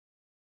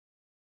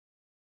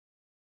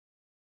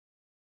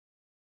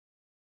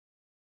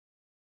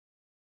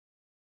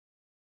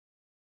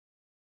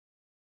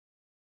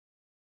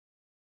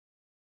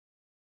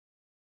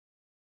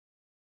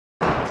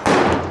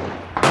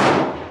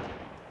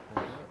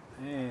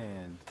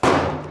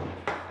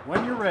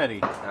When you're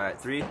ready.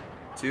 Alright, 3,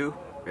 2,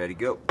 ready,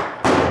 go.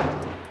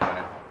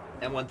 Alright,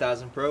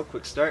 M1000-PRO,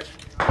 quick start.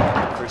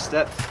 First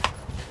step,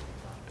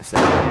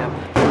 set cam.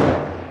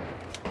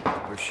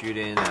 We're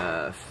shooting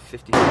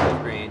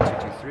 55 grain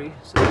 223,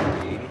 so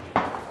 380.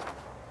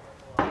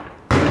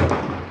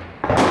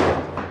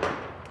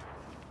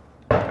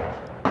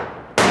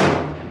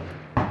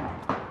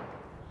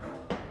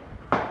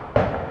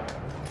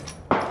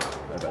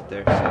 Right about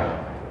there,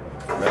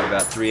 so right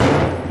about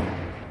 380.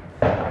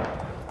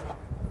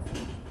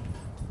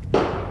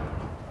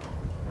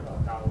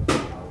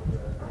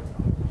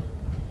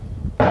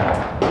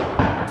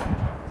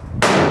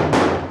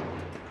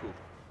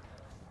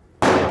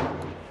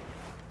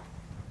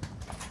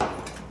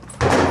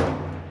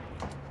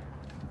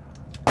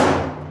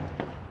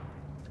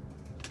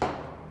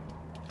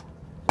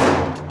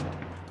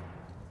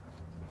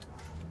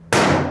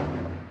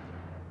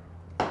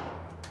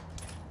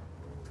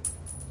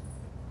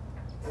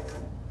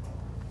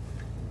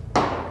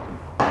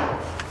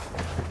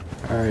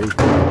 Alright.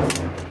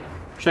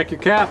 Check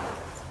your cap.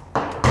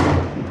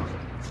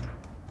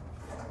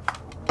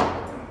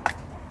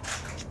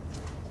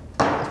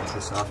 Take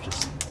this off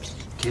just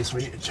in case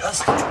we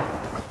adjust.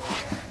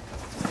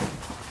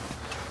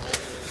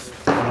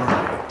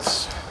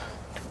 Alright.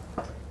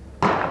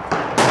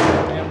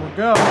 And we'll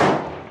go.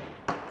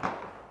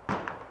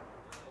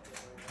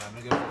 I'm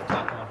gonna go for the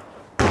top one.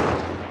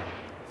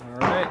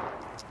 Alright.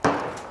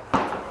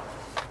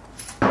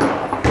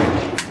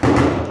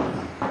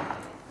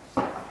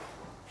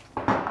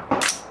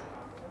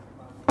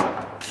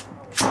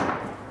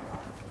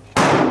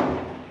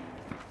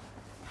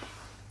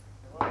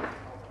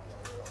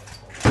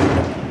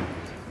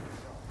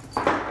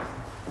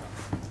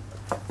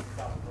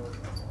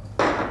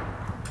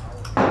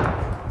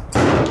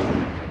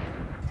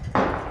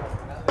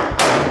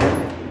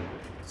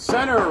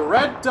 Center,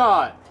 red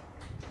dot.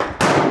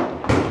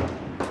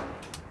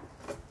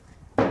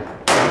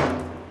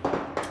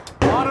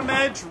 Bottom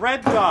edge,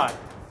 red dot.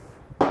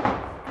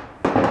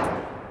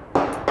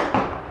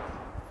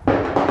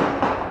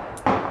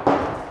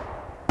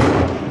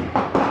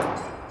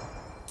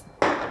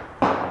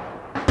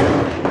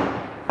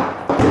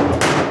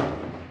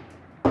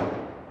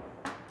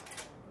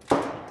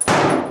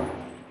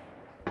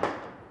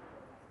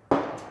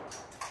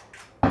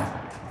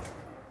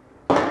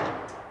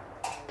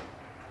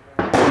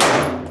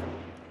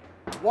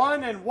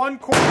 One and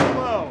 1/4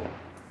 low.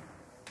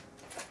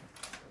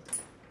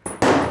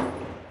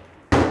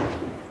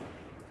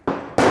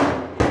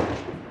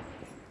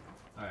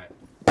 Alright.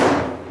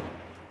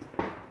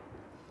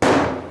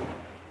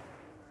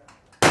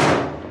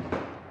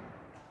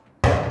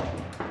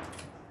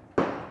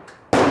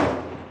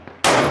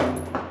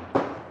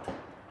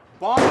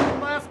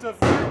 Bottom left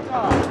of red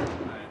dot.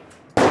 Alright.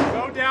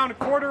 Go down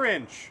 1/4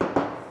 inch.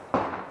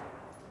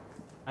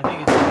 I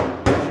think it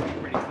should be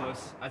pretty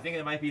close. I think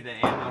it might be the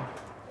ammo.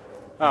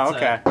 Oh,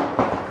 okay.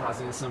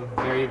 Causing some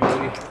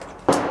variability.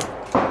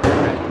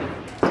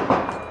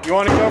 You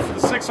want to go for the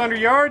 600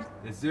 yard?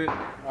 Let's do it.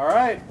 All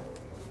right.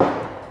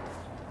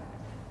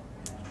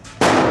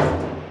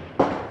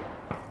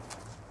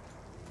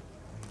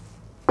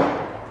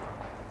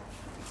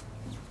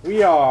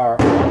 We are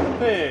on the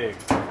pig.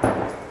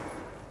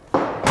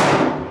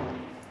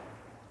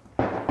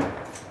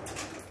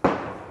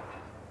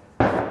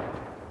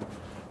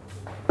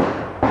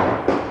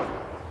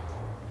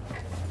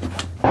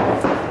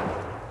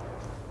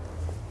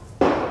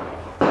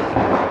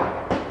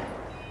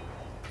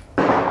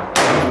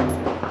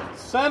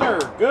 Center,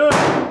 good.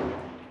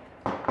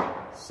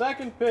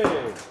 Second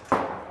pig.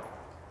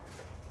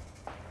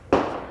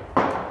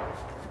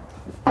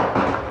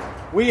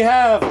 We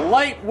have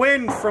light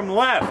wind from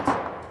left.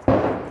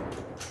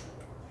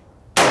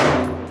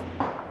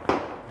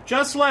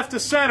 Just left to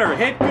center,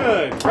 hit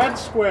good, red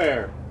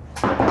square.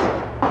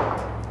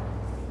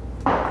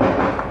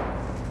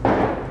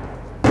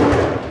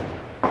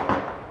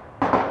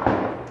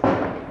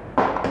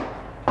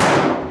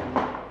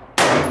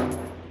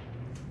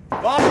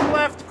 Bottom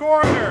left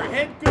corner,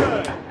 hit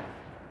good.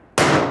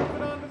 Move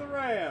it onto the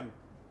ram.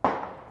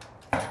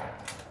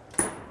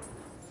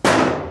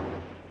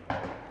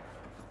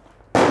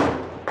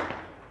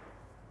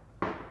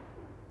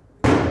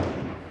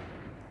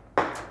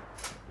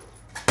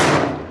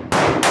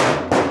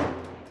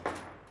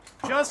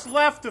 Just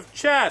left of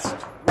chest,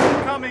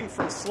 we're coming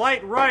from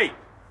slight right.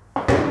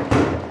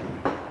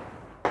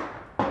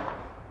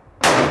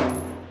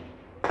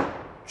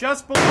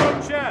 Just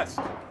below chest.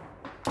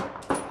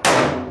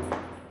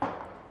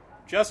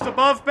 Just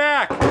above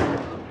back.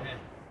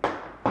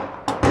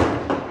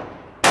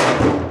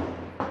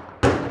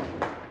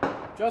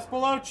 Just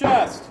below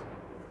chest.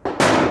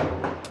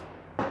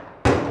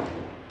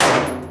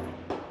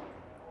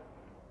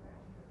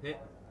 Hit.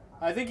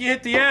 I think you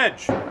hit the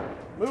edge.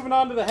 Moving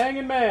on to the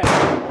hanging man.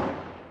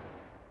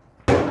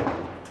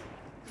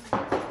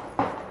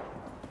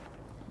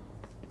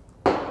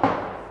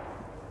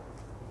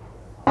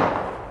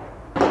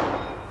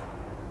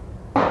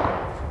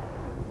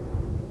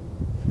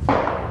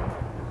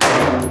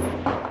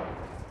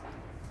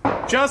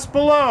 Just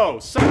below.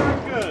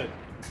 Center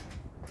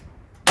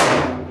good.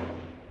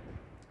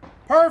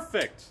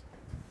 Perfect.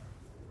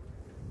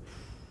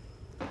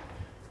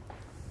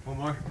 One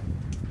more.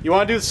 You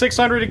want to do the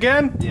 600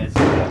 again? Yes.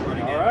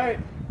 Again. All right.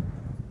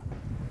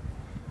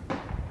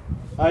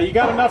 You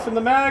got enough in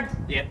the mag?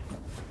 Yep.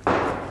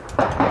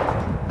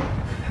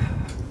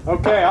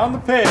 Okay, on the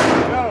pig.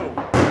 Go.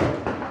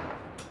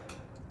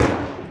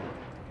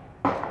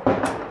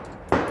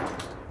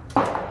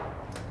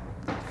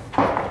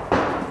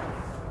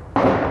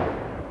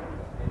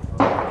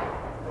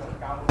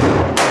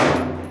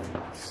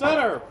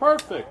 Center,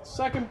 perfect.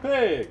 Second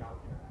pig.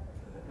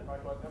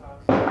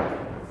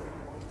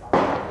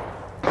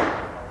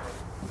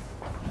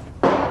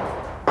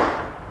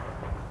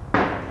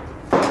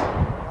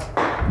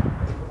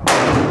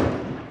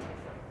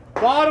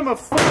 Bottom of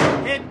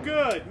foot, hit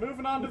good.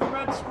 Moving on to the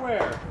red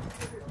square.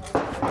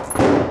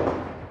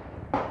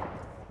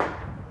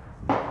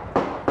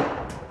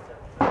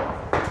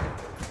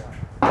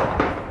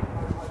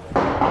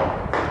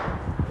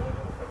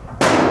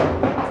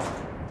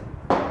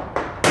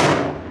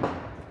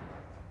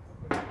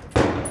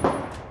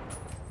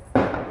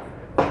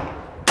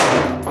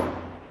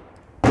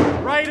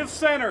 Right of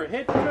center,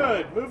 hit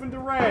good. Moving to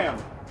ram.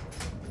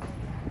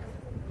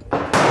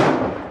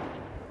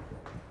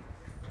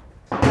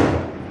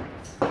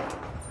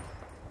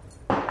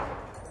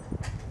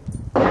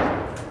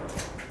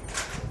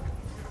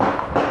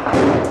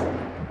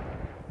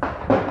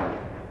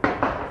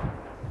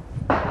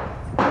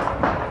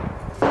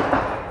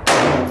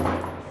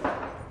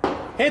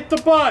 Hit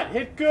the butt,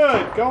 hit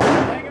good, go on,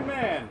 hang a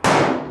man.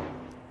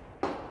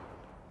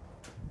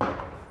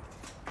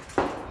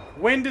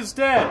 Wind is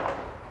dead.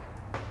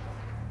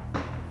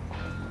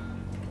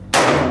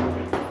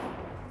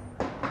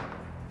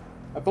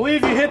 I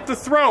believe you hit the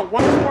throat,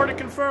 once more to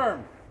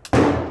confirm.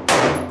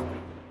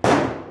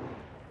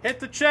 Hit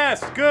the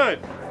chest, good.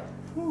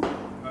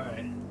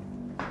 Alright.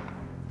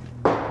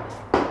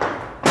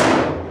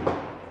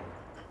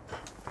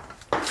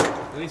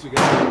 At least we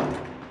got it.